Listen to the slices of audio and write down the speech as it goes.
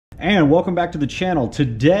And welcome back to the channel.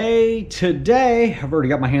 Today, I've already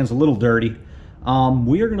got my hands a little dirty.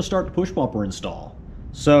 We are going to start the push bumper install.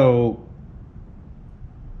 So,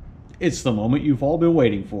 it's the moment you've all been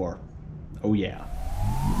waiting for. Oh yeah.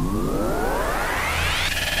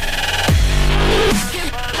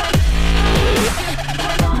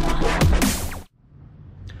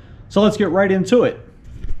 So let's get right into it.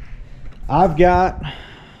 I've got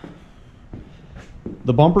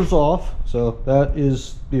the bumpers off. So that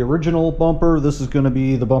is the original bumper. This is going to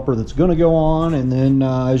be the bumper that's going to go on. And then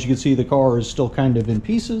as you can see, the car is still kind of in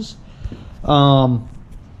pieces.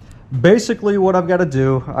 Basically what I've got to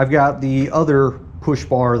do, I've got the other push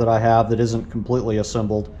bar that I have that isn't completely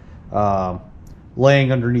assembled,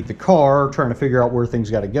 laying underneath the car, trying to figure out where things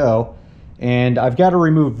got to go. And I've got to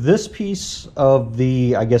remove this piece of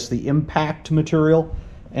the, I guess, the impact material,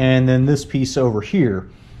 and then this piece over here.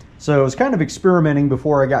 So I was kind of experimenting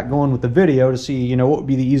before I got going with the video to see, you know, what would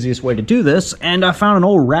be the easiest way to do this. And I found an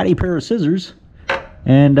old ratty pair of scissors.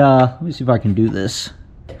 And let me see if I can do this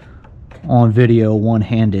on video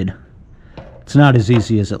one-handed. It's not as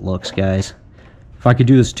easy as it looks, guys. If I could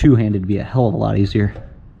do this two-handed, it'd be a hell of a lot easier.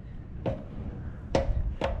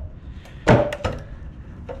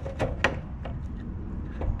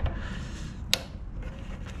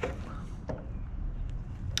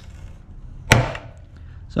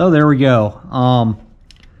 So there we go.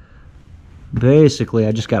 Basically,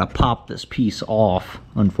 I just got to pop this piece off,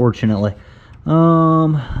 unfortunately.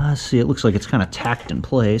 Let's see, it looks like it's kind of tacked in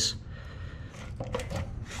place.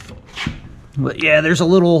 But yeah, there's a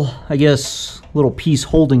little, I guess, little piece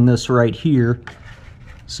holding this right here.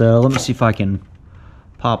 So let me see if I can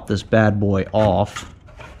pop this bad boy off.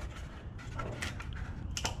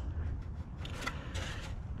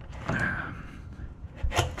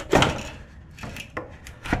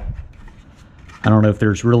 I don't know if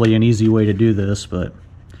there's really an easy way to do this, but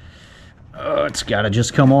it's got to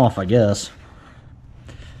just come off, I guess.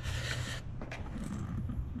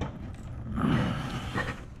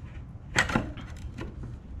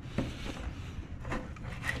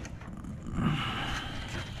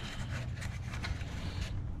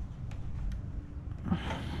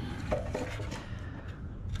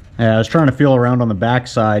 Yeah, I was trying to feel around on the back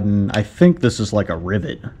side, and I think this is like a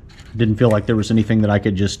rivet. Didn't feel like there was anything that I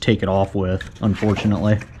could just take it off with,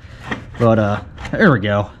 unfortunately. But there we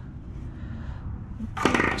go.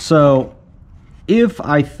 So if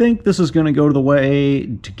I think this is going to go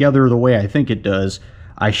together the way I think it does,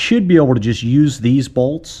 I should be able to just use these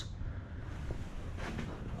bolts,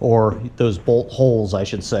 or those bolt holes I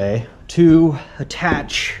should say, to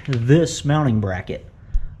attach this mounting bracket.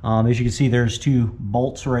 As you can see, there's two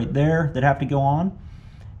bolts right there that have to go on,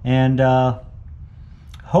 and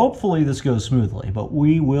hopefully this goes smoothly, but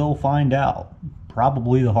we will find out,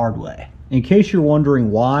 probably the hard way. In case you're wondering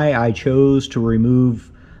why I chose to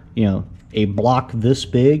remove, you know, a block this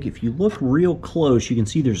big, if you look real close, you can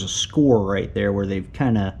see there's a score right there where they've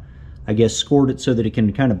kind of, I guess, scored it so that it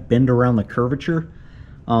can kind of bend around the curvature.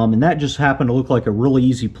 And that just happened to look like a really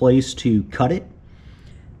easy place to cut it.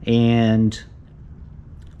 And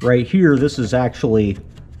right here, this is actually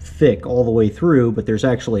thick all the way through, but there's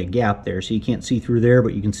actually a gap there, so you can't see through there,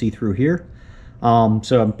 but you can see through here.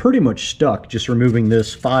 So I'm pretty much stuck just removing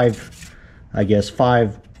this five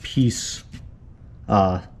piece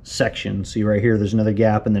section. See right here, there's another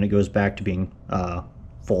gap, and then it goes back to being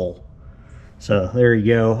full. So there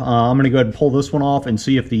you go. I'm going to go ahead and pull this one off and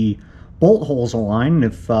see if the bolt holes align.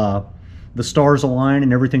 If the stars align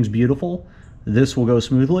and everything's beautiful, this will go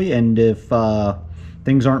smoothly, and if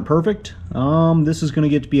things aren't perfect, this is going to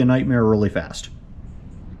get to be a nightmare really fast.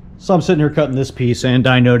 So I'm sitting here cutting this piece, and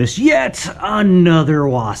I notice yet another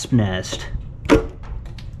wasp nest.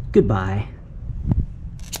 Goodbye.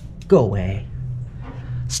 Go away.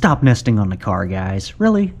 Stop nesting on the car, guys.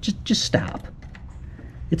 Really? Just stop.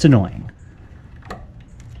 It's annoying.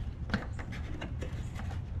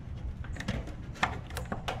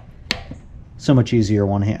 So much easier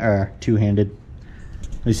two-handed.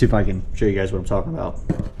 Let me see if I can show you guys what I'm talking about.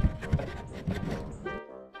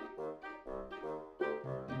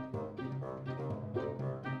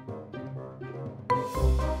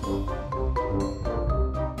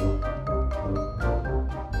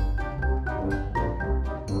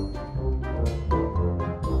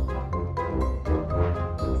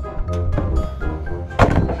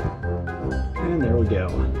 And there we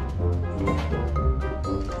go.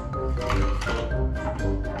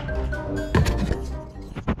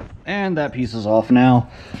 And that piece is off now.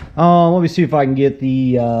 Let me see if I can get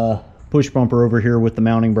the push bumper over here with the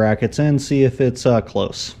mounting brackets and see if it's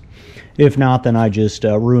close. If not, then I just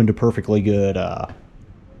ruined a perfectly good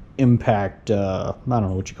impact, I don't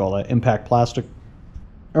know what you call that, impact plastic.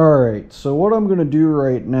 Alright, so what I'm going to do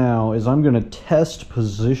right now is I'm going to test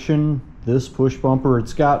position this push bumper.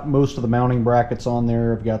 It's got most of the mounting brackets on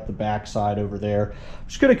there. I've got the back side over there. I'm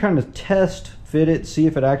just going to kind of test fit it, see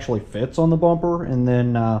if it actually fits on the bumper, and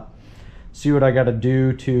then see what I got to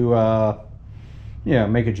do to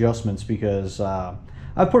make adjustments, because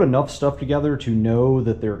I've put enough stuff together to know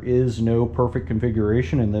that there is no perfect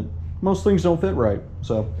configuration and that most things don't fit right.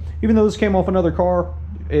 So even though this came off another car,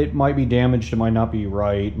 it might be damaged, it might not be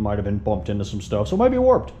right, it might have been bumped into some stuff, so it might be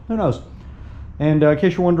warped, who knows. And in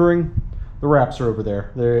case you're wondering, the wraps are over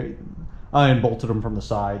there. I unbolted them from the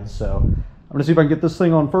sides, so I'm gonna see if I can get this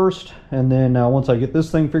thing on first, and then once I get this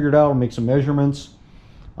thing figured out, I'll make some measurements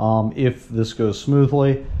if this goes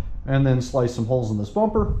smoothly, and then slice some holes in this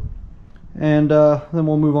bumper, and then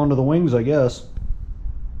we'll move on to the wings, I guess.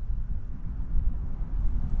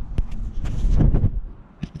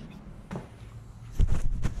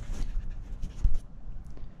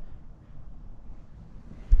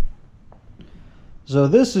 So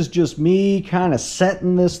this is just me kind of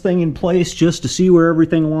setting this thing in place just to see where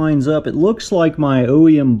everything lines up. It looks like my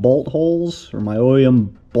OEM bolt holes, or my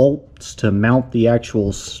OEM bolts to mount the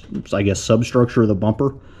actual, I guess, substructure of the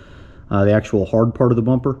bumper, the actual hard part of the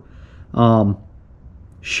bumper,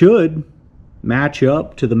 should match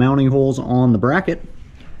up to the mounting holes on the bracket.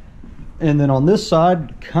 And then on this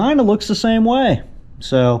side, kind of looks the same way.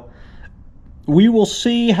 So we will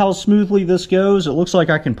see how smoothly this goes. It looks like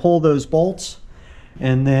I can pull those bolts,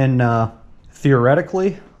 and then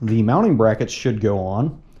theoretically the mounting brackets should go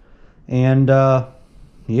on, and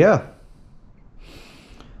yeah,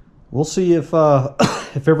 we'll see if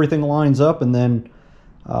if everything lines up. And then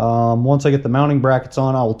once I get the mounting brackets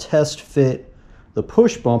on, I will test fit the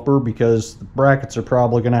push bumper, because the brackets are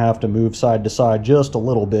probably going to have to move side to side just a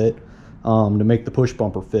little bit to make the push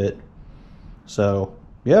bumper fit. So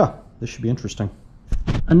yeah, this should be interesting.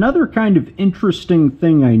 Another kind of interesting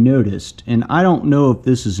thing I noticed, and I don't know if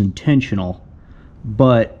this is intentional,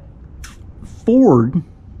 but Ford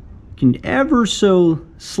can ever so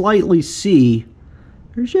slightly see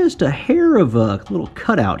there's just a hair of a little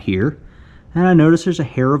cutout here, and I notice there's a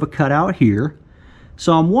hair of a cutout here.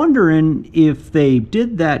 So I'm wondering if they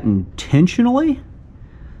did that intentionally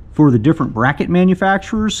for the different bracket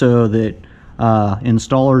manufacturers, so that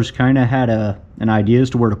installers kind of had an idea as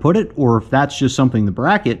to where to put it, or if that's just something the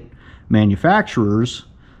bracket manufacturers,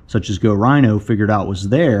 such as GoRhino, figured out was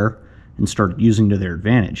there and started using to their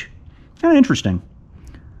advantage. Kind of interesting,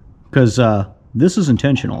 because this is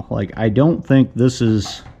intentional. Like, I don't think this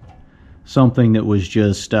is something that was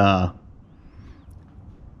just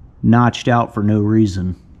notched out for no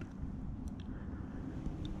reason.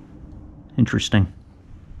 Interesting.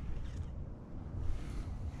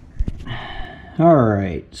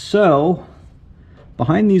 Alright, so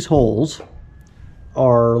behind these holes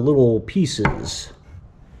are little pieces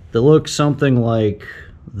that look something like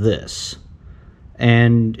this.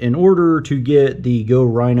 And in order to get the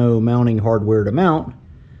GoRhino mounting hardware to mount,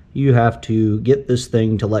 you have to get this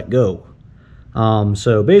thing to let go.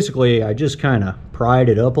 So basically, I just kind of pried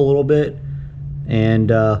it up a little bit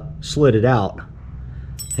and slid it out.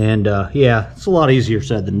 And yeah, it's a lot easier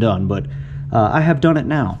said than done, but I have done it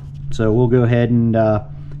now. So we'll go ahead and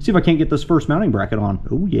see if I can't get this first mounting bracket on.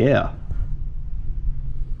 Oh yeah.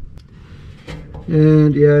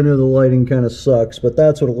 And yeah, I know the lighting kind of sucks, but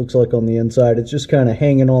that's what it looks like on the inside. It's just kind of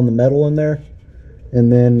hanging on the metal in there.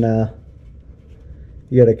 And then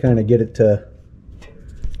you got to kind of get it to,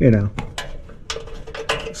 you know,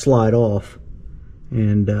 slide off.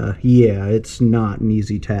 And yeah, it's not an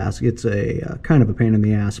easy task. It's a kind of a pain in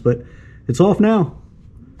the ass, but it's off now.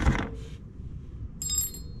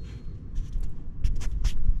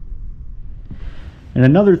 And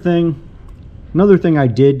another thing I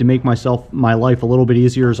did to make my life a little bit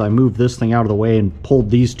easier is I moved this thing out of the way and pulled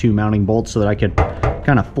these two mounting bolts so that I could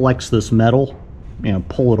kind of flex this metal, you know,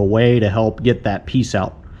 pull it away to help get that piece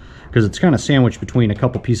out, because it's kind of sandwiched between a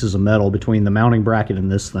couple pieces of metal between the mounting bracket and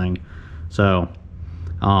this thing. So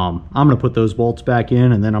I'm going to put those bolts back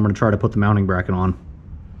in, and then I'm going to try to put the mounting bracket on.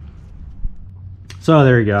 So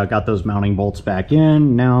there you go, I got those mounting bolts back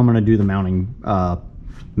in. Now I'm going to do the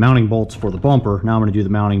mounting bolts for the bumper. Now I'm going to do the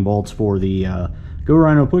mounting bolts for the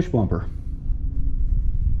GoRhino push bumper.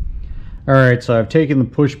 Alright, so I've taken the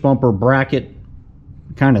push bumper bracket,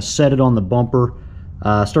 kind of set it on the bumper,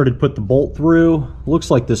 started to put the bolt through. Looks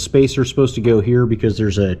like the spacer's supposed to go here because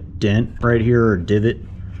there's a dent right here, or divot.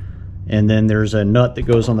 And then there's a nut that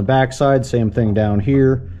goes on the back side, same thing down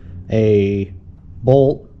here. A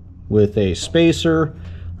bolt with a spacer.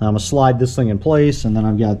 I'm going to slide this thing in place, and then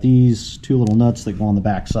I've got these two little nuts that go on the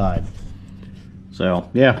back side. So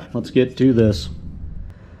yeah, let's get to this.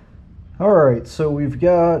 Alright, so we've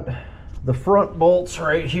got the front bolts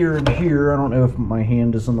right here and here. I don't know if my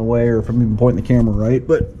hand is in the way or if I'm even pointing the camera right,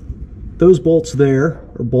 but those bolts there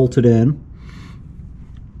are bolted in.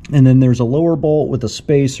 And then there's a lower bolt with a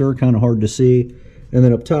spacer, kind of hard to see. And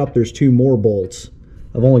then up top there's two more bolts.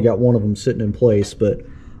 I've only got one of them sitting in place, but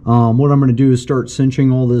what I'm going to do is start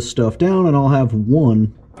cinching all this stuff down, and I'll have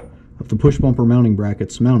one of the push bumper mounting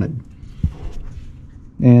brackets mounted.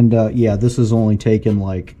 And yeah, this has only taken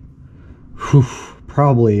like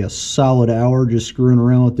probably a solid hour just screwing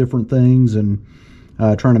around with different things and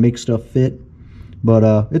trying to make stuff fit.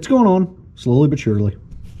 But it's going on slowly but surely.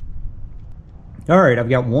 Alright, I've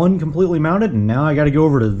got one completely mounted, and now I got to go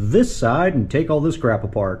over to this side and take all this crap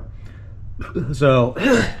apart. So,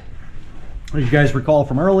 as you guys recall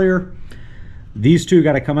from earlier, these two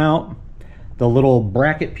got to come out. The little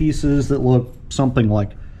bracket pieces that look something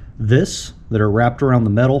like this, that are wrapped around the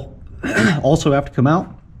metal, also have to come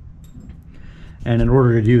out. And in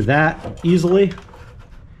order to do that easily,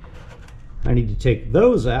 I need to take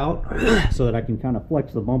those out so that I can kind of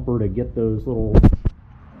flex the bumper to get those little,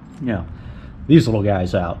 these little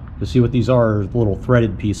guys out. To see what these are little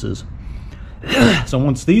threaded pieces. So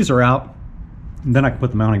once these are out, then I can put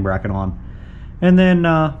the mounting bracket on. And then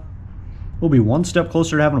we'll be one step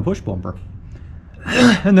closer to having a push bumper.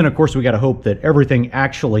 And then of course we got to hope that everything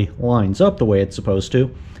actually lines up the way it's supposed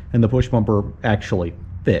to, and the push bumper actually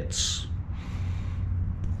fits.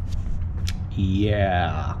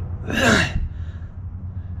 Yeah.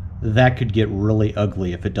 That could get really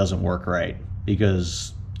ugly if it doesn't work right,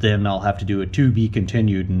 because then I'll have to do a to be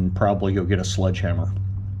continued and probably go get a sledgehammer.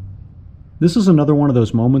 This is another one of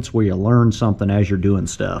those moments where you learn something as you're doing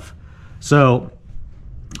stuff. So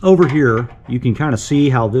over here, you can kind of see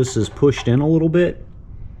how this is pushed in a little bit.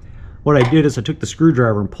 What I did is I took the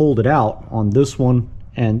screwdriver and pulled it out on this one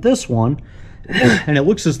and this one, and it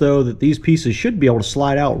looks as though that these pieces should be able to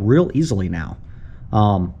slide out real easily now,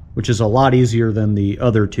 which is a lot easier than the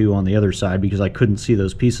other two on the other side, because I couldn't see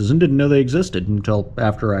those pieces and didn't know they existed until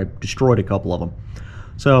after I destroyed a couple of them.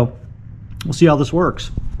 So we'll see how this works.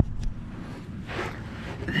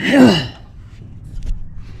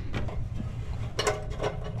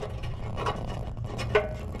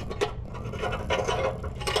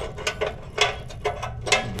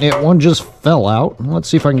 Yeah, one just fell out. Let's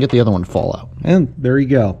see if I can get the other one to fall out. And there you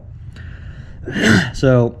go.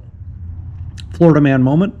 So, Florida man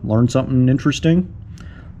moment. Learn something interesting.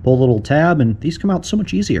 Pull a little tab, and these come out so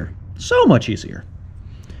much easier. So much easier.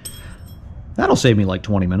 That'll save me like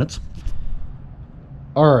 20 minutes.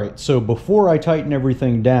 Alright, so before I tighten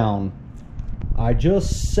everything down, I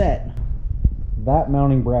just set that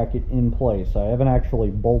mounting bracket in place. I haven't actually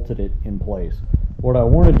bolted it in place. What I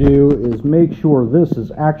want to do is make sure this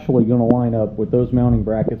is actually going to line up with those mounting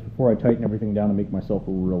brackets before I tighten everything down and make myself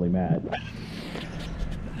really mad.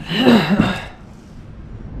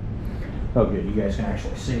 Oh good, you guys can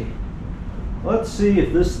actually see. Let's see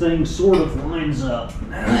if this thing sort of lines up.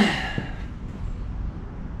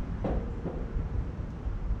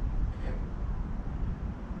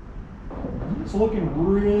 It's looking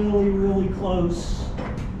really, really close.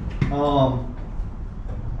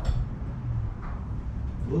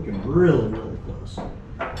 Looking really, really close.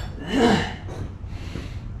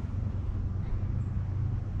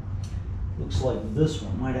 Looks like this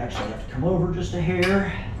one might actually have to come over just a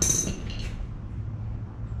hair.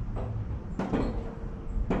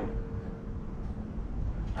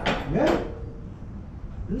 Yeah,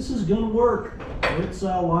 this is gonna work. It's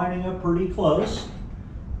lining up pretty close.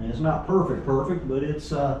 And it's not perfect, but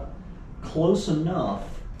it's close enough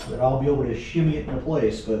that I'll be able to shimmy it into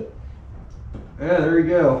place. But yeah, there you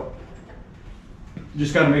go.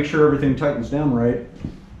 Just got to make sure everything tightens down right.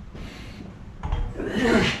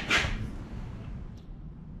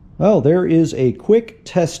 Well, there is a quick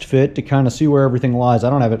test fit to kind of see where everything lies. I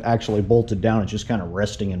don't have it actually bolted down. It's just kind of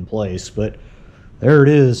resting in place, but there it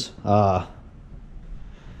is.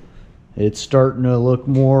 It's starting to look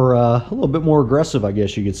more, a little bit more aggressive, I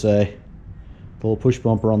guess you could say. The little push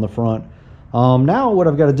bumper on the front. Now what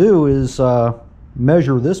I've got to do is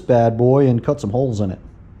measure this bad boy and cut some holes in it.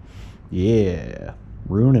 Yeah,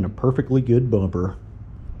 ruining a perfectly good bumper.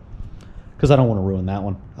 Because I don't want to ruin that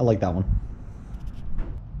one. I like that one.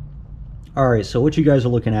 Alright, so what you guys are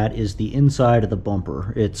looking at is the inside of the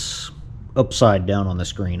bumper. It's upside down on the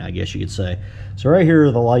screen, I guess you could say. So right here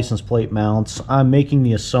are the license plate mounts. I'm making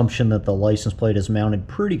the assumption that the license plate is mounted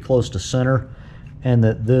pretty close to center, and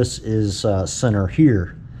that this is center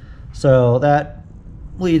here. So that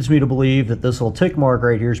leads me to believe that this little tick mark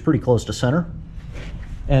right here is pretty close to center.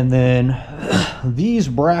 And then these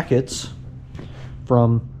brackets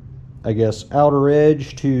from, I guess, outer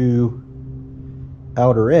edge to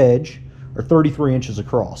outer edge are 33 inches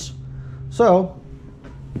across. So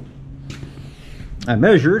I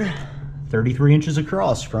measured 33 inches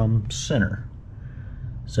across from center.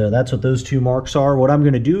 So that's what those two marks are. What I'm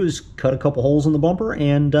going to do is cut a couple holes in the bumper,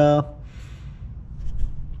 and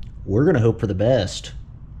we're going to hope for the best.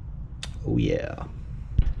 Oh yeah.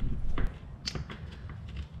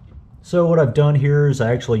 So what I've done here is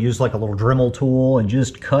I actually used like a little Dremel tool and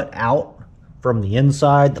just cut out from the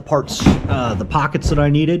inside the parts, the pockets that I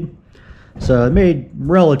needed. So I made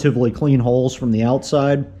relatively clean holes from the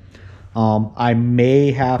outside. I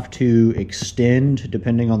may have to extend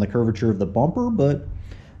depending on the curvature of the bumper, but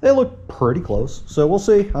they look pretty close. So we'll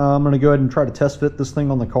see. I'm going to go ahead and try to test fit this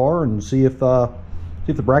thing on the car and see if the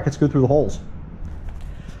brackets go through the holes.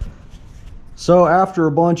 So after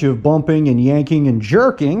a bunch of bumping and yanking and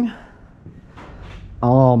jerking,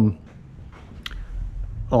 like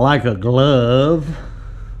a glove,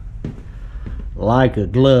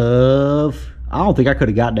 I don't think I could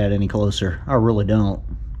have gotten that any closer. I really don't.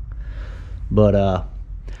 But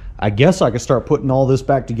I guess I could start putting all this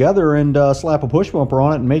back together and slap a push bumper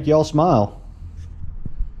on it and make y'all smile.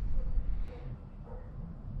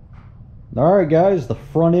 Alright guys, the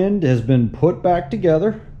front end has been put back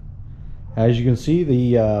together. As you can see,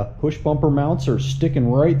 the push bumper mounts are sticking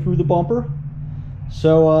right through the bumper.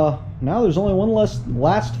 So now there's only one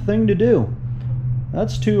last thing to do.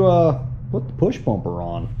 That's to put the push bumper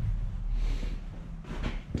on.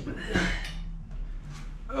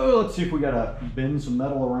 Oh, let's see if we gotta bend some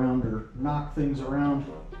metal around or knock things around.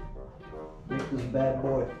 Make this bad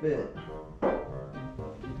boy fit.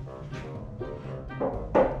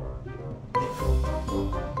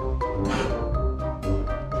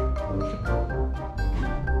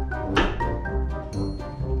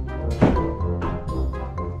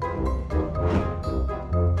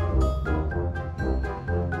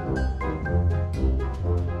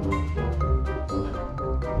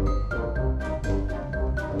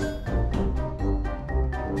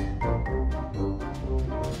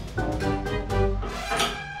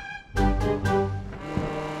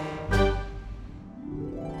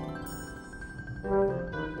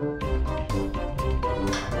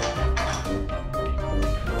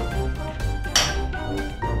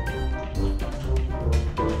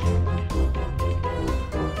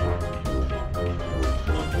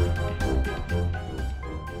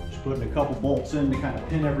 Putting a couple bolts in to kind of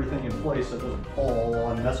pin everything in place so it doesn't fall while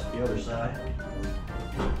I mess with the other side.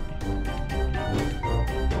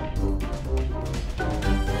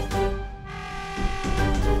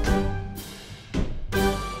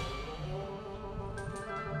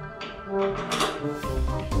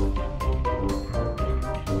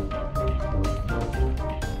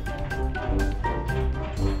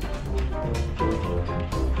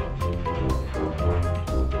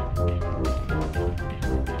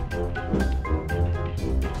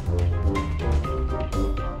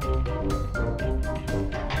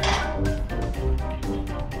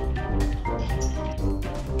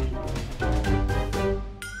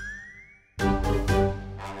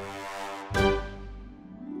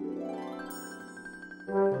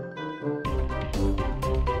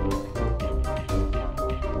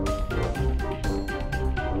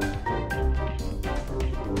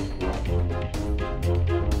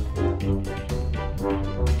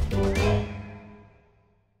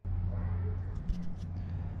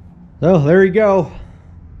 So there you go.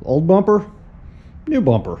 Old bumper, new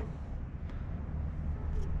bumper.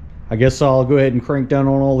 I guess I'll go ahead and crank down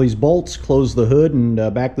on all these bolts, close the hood, and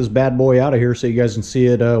back this bad boy out of here so you guys can see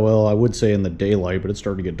it. Well, I would say in the daylight, but it's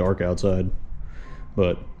starting to get dark outside.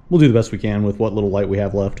 But we'll do the best we can with what little light we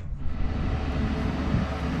have left.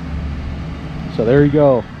 So there you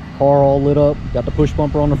go. Car all lit up. Got the push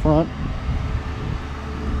bumper on the front.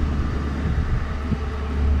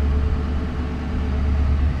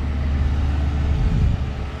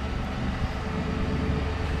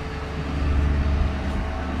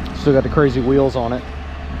 Still got the crazy wheels on it.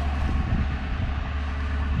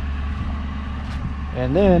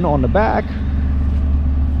 And then on the back,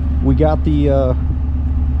 we got the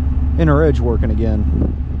inner edge working again.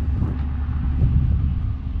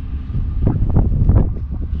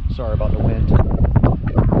 Sorry about the wind.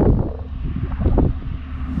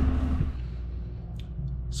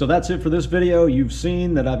 So that's it for this video. You've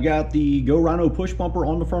seen that I've got the GoRhino push bumper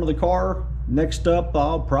on the front of the car. Next up,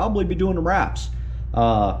 I'll probably be doing the wraps.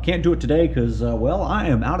 Can't do it today because, well, I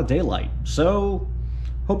am out of daylight. So,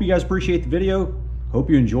 hope you guys appreciate the video. hope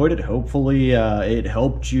you enjoyed it. Hopefully it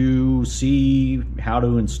helped you see how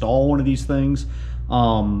to install one of these things.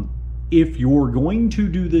 If you're going to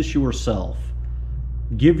do this yourself,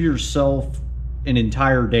 give yourself an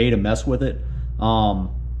entire day to mess with it. I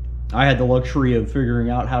had the luxury of figuring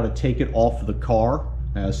out how to take it off the car.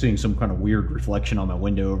 Seeing some kind of weird reflection on my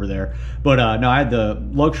window over there. But no, I had the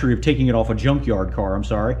luxury of taking it off a junkyard car, I'm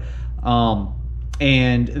sorry.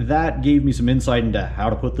 And that gave me some insight into how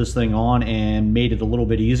to put this thing on and made it a little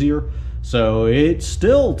bit easier. So it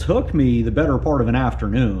still took me the better part of an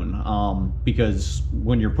afternoon, because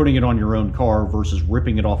when you're putting it on your own car versus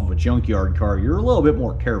ripping it off of a junkyard car, you're a little bit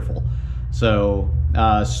more careful. So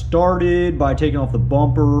started by taking off the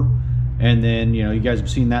bumper, and then, you know, you guys have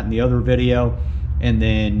seen that in the other video. And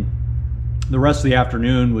then the rest of the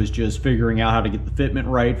afternoon was just figuring out how to get the fitment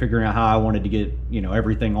right, figuring out how I wanted to get, you know,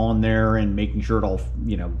 everything on there and making sure it all,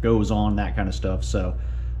 you know, goes on, that kind of stuff. So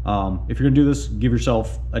if you're gonna do this, give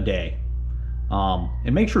yourself a day.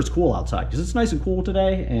 And make sure it's cool outside, because it's nice and cool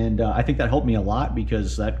today. And I think that helped me a lot,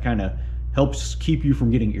 because that kind of helps keep you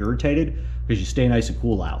from getting irritated, because you stay nice and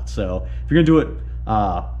cool out. So if you're gonna do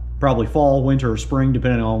it, probably fall, winter, or spring,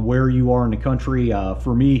 depending on where you are in the country.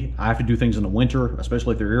 For me, I have to do things in the winter,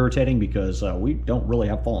 especially if they're irritating, because we don't really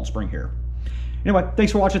have fall and spring here. Anyway,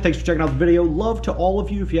 thanks for watching. Thanks for checking out the video. Love to all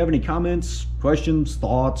of you. If you have any comments, questions,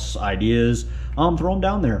 thoughts, ideas, throw them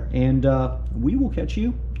down there. And we will catch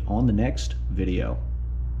you on the next video.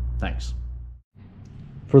 Thanks.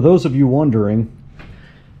 For those of you wondering,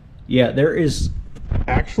 yeah, there is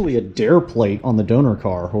actually a dare plate on the donor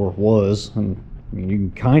car, or was. And I mean, you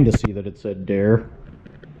can kind of see that it said dare.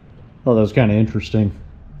 Oh, that was kind of interesting.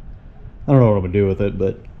 I don't know what I'm going to do with it,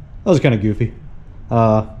 but that was kind of goofy.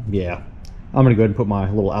 Yeah. I'm going to go ahead and put my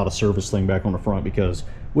little out of service thing back on the front, because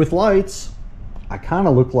with lights, I kind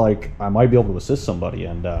of look like I might be able to assist somebody,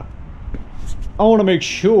 and I want to make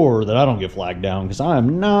sure that I don't get flagged down, because I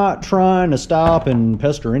am not trying to stop and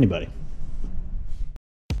pester anybody.